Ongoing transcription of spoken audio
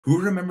Who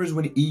remembers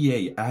when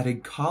EA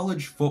added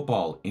college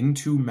football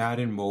into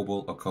Madden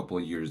Mobile a couple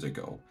of years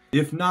ago?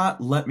 If not,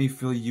 let me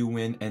fill you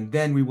in, and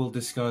then we will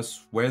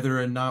discuss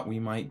whether or not we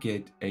might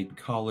get a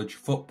college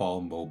football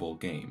mobile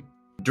game.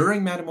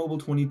 During Madden Mobile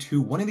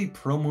 22, one of the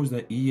promos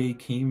that EA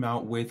came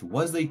out with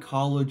was a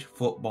college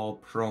football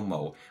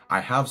promo. I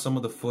have some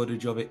of the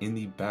footage of it in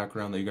the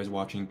background that you guys are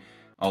watching.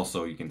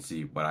 Also, you can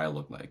see what I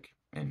look like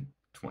in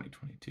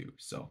 2022,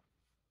 so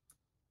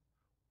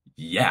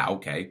yeah,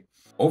 okay.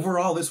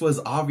 Overall, this was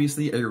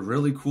obviously a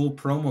really cool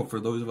promo for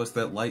those of us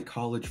that like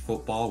college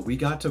football. We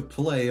got to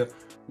play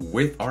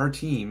with our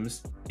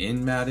teams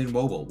in Madden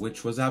Mobile,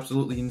 which was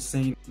absolutely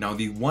insane. Now,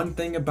 the one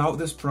thing about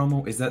this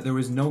promo is that there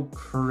was no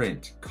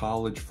current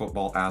college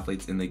football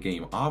athletes in the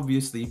game,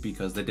 obviously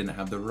because they didn't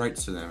have the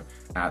rights to them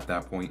at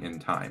that point in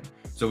time.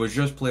 So it was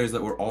just players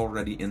that were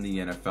already in the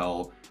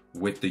NFL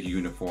with the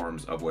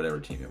uniforms of whatever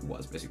team it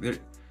was, basically.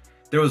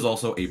 There was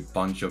also a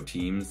bunch of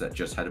teams that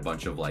just had a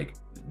bunch of like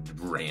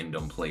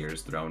random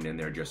players thrown in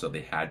there just so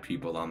they had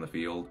people on the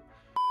field.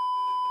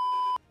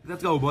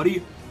 Let's go,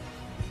 buddy.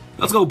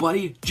 Let's go,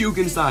 buddy. Juke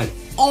inside.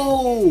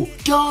 Oh,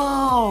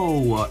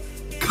 go!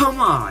 Come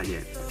on.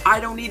 I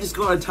don't need to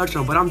score a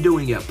touchdown, but I'm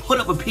doing it. Put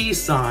up a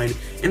peace sign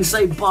and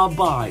say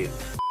bye-bye.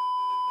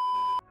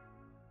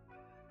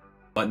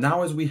 But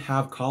now as we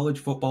have College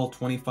Football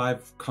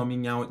 25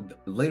 coming out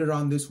later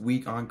on this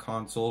week on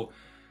console,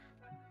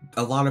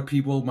 a lot of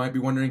people might be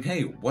wondering,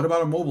 hey, what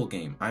about a mobile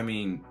game? I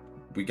mean,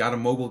 we got a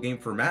mobile game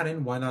for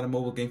Madden, why not a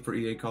mobile game for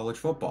EA College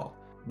Football?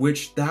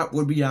 Which, that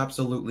would be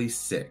absolutely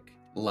sick.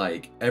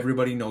 Like,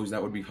 everybody knows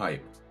that would be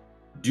hype.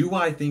 Do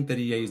I think that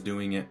EA is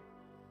doing it?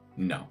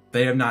 No.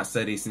 They have not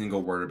said a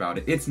single word about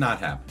it. It's not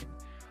happening.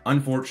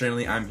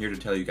 Unfortunately, I'm here to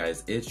tell you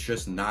guys, it's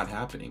just not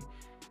happening.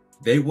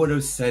 They would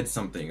have said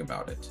something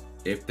about it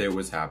if there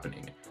was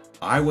happening.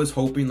 I was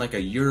hoping like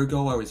a year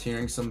ago, I was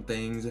hearing some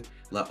things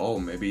like, oh,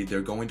 maybe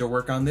they're going to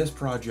work on this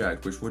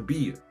project, which would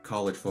be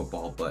college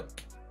football,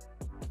 but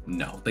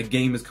no. The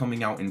game is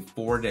coming out in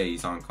 4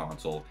 days on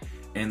console,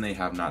 and they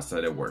have not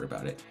said a word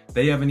about it.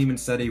 They haven't even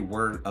said a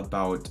word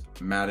about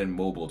Madden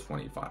Mobile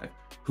 25.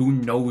 Who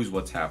knows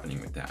what's happening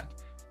with that?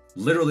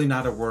 Literally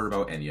not a word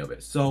about any of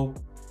it. So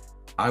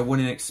I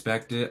wouldn't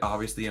expect it.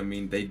 Obviously, I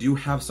mean, they do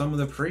have some of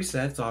the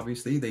presets.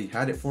 Obviously, they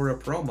had it for a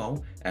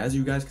promo. As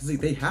you guys can see,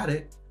 they had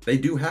it. They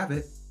do have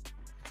it.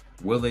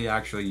 Will they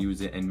actually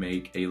use it and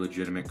make a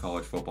legitimate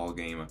college football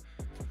game?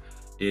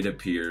 It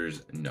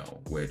appears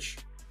no, which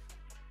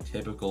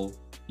typical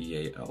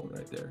EAL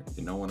right there.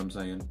 You know what I'm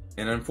saying?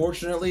 And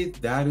unfortunately,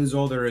 that is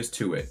all there is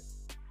to it.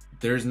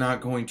 There's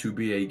not going to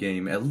be a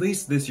game, at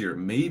least this year.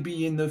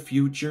 Maybe in the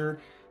future,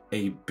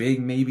 a big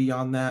maybe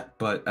on that,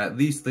 but at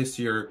least this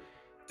year,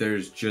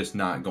 there's just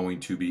not going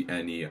to be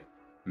any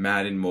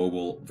Madden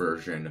Mobile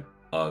version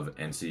of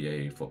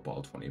NCAA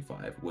Football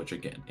 25, which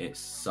again, it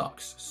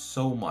sucks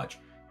so much.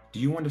 Do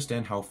you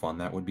understand how fun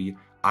that would be?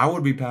 I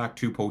would be back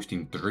to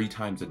posting 3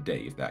 times a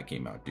day if that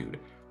came out, dude.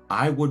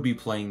 I would be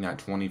playing that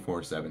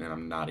 24/7, and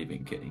I'm not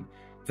even kidding.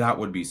 That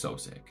would be so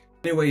sick.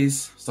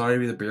 Anyways, sorry to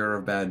be the bearer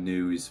of bad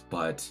news,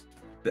 but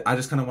I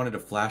just kind of wanted to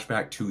flash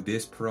back to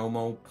this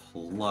promo,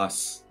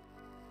 plus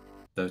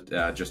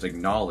the just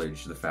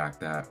acknowledge the fact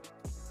that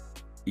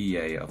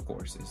EA, of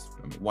course, is,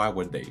 I mean, why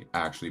would they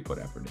actually put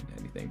effort into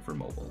anything for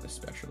mobile,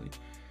 especially,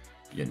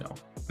 you know.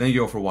 Thank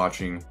you all for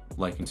watching.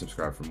 Like and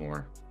subscribe for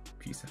more.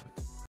 Peace out.